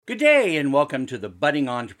Good day and welcome to the Budding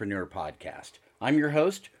Entrepreneur Podcast. I'm your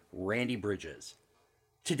host, Randy Bridges.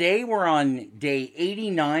 Today we're on day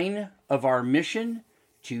 89 of our mission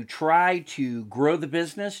to try to grow the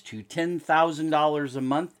business to $10,000 a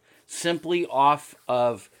month simply off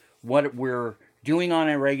of what we're doing on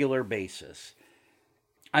a regular basis.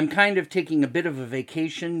 I'm kind of taking a bit of a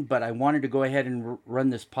vacation, but I wanted to go ahead and run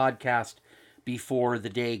this podcast before the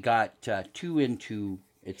day got too into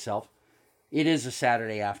itself. It is a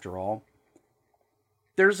Saturday after all.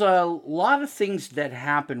 There's a lot of things that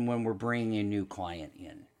happen when we're bringing a new client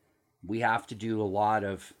in. We have to do a lot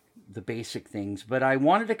of the basic things, but I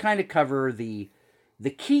wanted to kind of cover the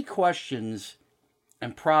key questions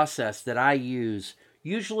and process that I use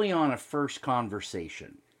usually on a first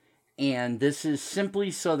conversation. And this is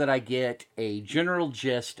simply so that I get a general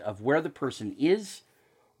gist of where the person is,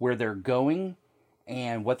 where they're going,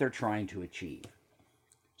 and what they're trying to achieve.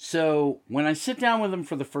 So when I sit down with them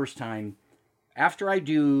for the first time, after I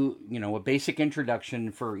do, a basic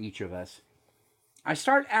introduction for each of us, I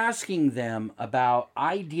start asking them about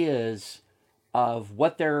ideas of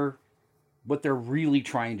what they're really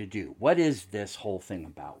trying to do. What is this whole thing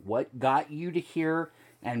about? What got you to here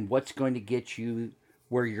and what's going to get you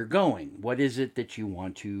where you're going? What is it that you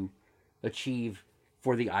want to achieve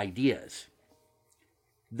for the ideas?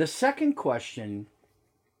 The second question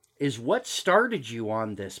is, what started you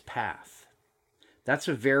on this path? That's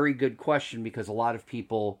a very good question because a lot of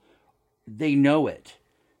people, they know it.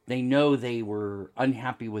 They know they were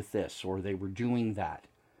unhappy with this or they were doing that.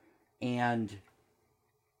 And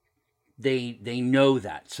they know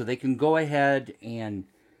that. So they can go ahead and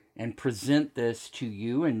present this to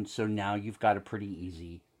you. And so now you've got a pretty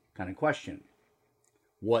easy kind of question.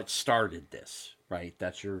 What started this, right?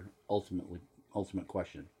 That's your ultimate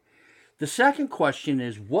question. The second question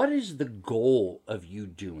is, what is the goal of you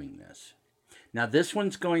doing this? Now, this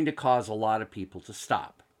one's going to cause a lot of people to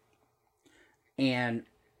stop. And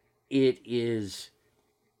it's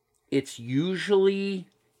usually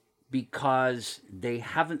because they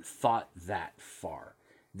haven't thought that far.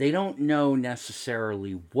 They don't know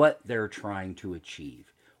necessarily what they're trying to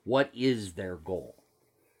achieve. What is their goal?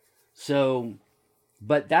 So,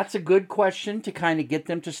 but that's a good question to kind of get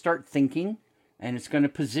them to start thinking. And it's going to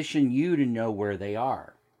position you to know where they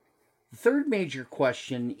are. The third major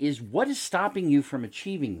question is, what is stopping you from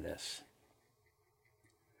achieving this?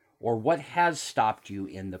 Or what has stopped you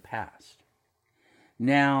in the past?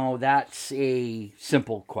 Now, that's a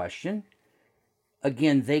simple question.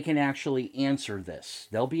 Again, they can actually answer this.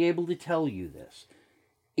 They'll be able to tell you this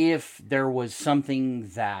if there was something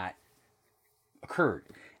that occurred.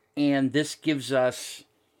 And this gives us,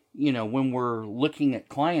 when we're looking at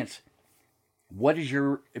clients, what is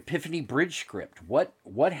your Epiphany Bridge script?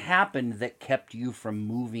 What happened that kept you from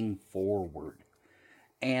moving forward?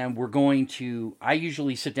 And I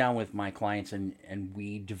usually sit down with my clients and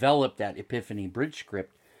we develop that Epiphany Bridge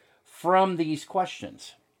script from these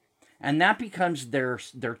questions. And that becomes their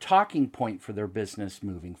talking point for their business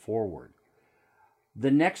moving forward.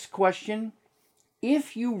 The next question,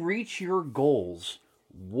 if you reach your goals,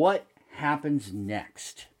 what happens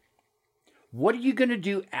next? What are you going to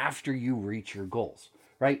do after you reach your goals,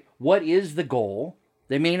 right? What is the goal?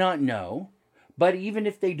 They may not know, but even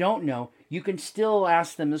if they don't know, you can still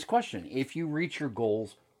ask them this question. If you reach your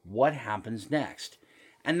goals, what happens next?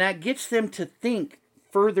 And that gets them to think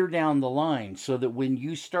further down the line so that when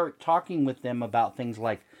you start talking with them about things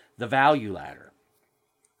like the value ladder,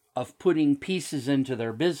 of putting pieces into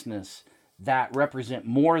their business that represent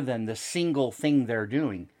more than the single thing they're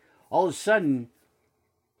doing, all of a sudden,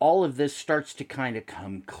 all of this starts to kind of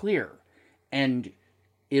come clear. And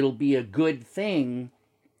it'll be a good thing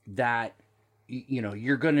that,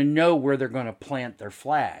 you're going to know where they're going to plant their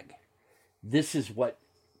flag. This is what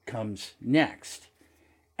comes next.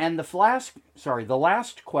 And the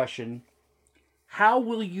last question, how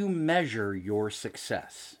will you measure your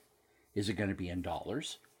success? Is it going to be in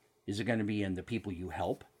dollars? Is it going to be in the people you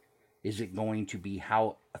help? Is it going to be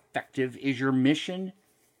how effective is your mission?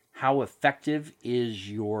 How effective is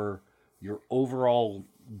your overall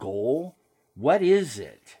goal? What is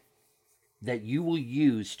it that you will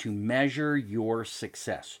use to measure your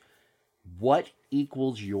success? What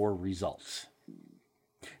equals your results?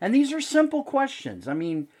 And these are simple questions. I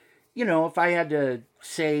mean, if I had to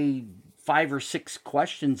say 5 or 6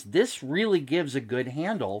 questions, this really gives a good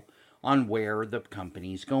handle on where the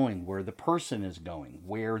company's going, where the person is going,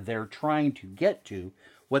 where they're trying to get to,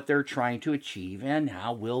 what they're trying to achieve, and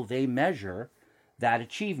how will they measure that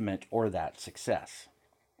achievement or that success.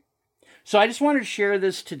 So I just wanted to share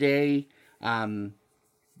this today,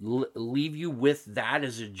 leave you with that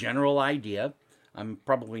as a general idea. I'm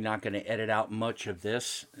probably not going to edit out much of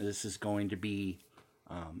this. This is going to be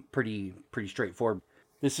pretty straightforward.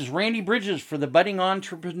 This is Randy Bridges for the Budding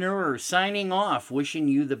Entrepreneur signing off, wishing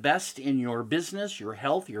you the best in your business, your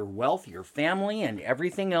health, your wealth, your family, and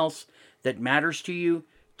everything else that matters to you.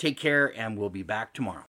 Take care, and we'll be back tomorrow.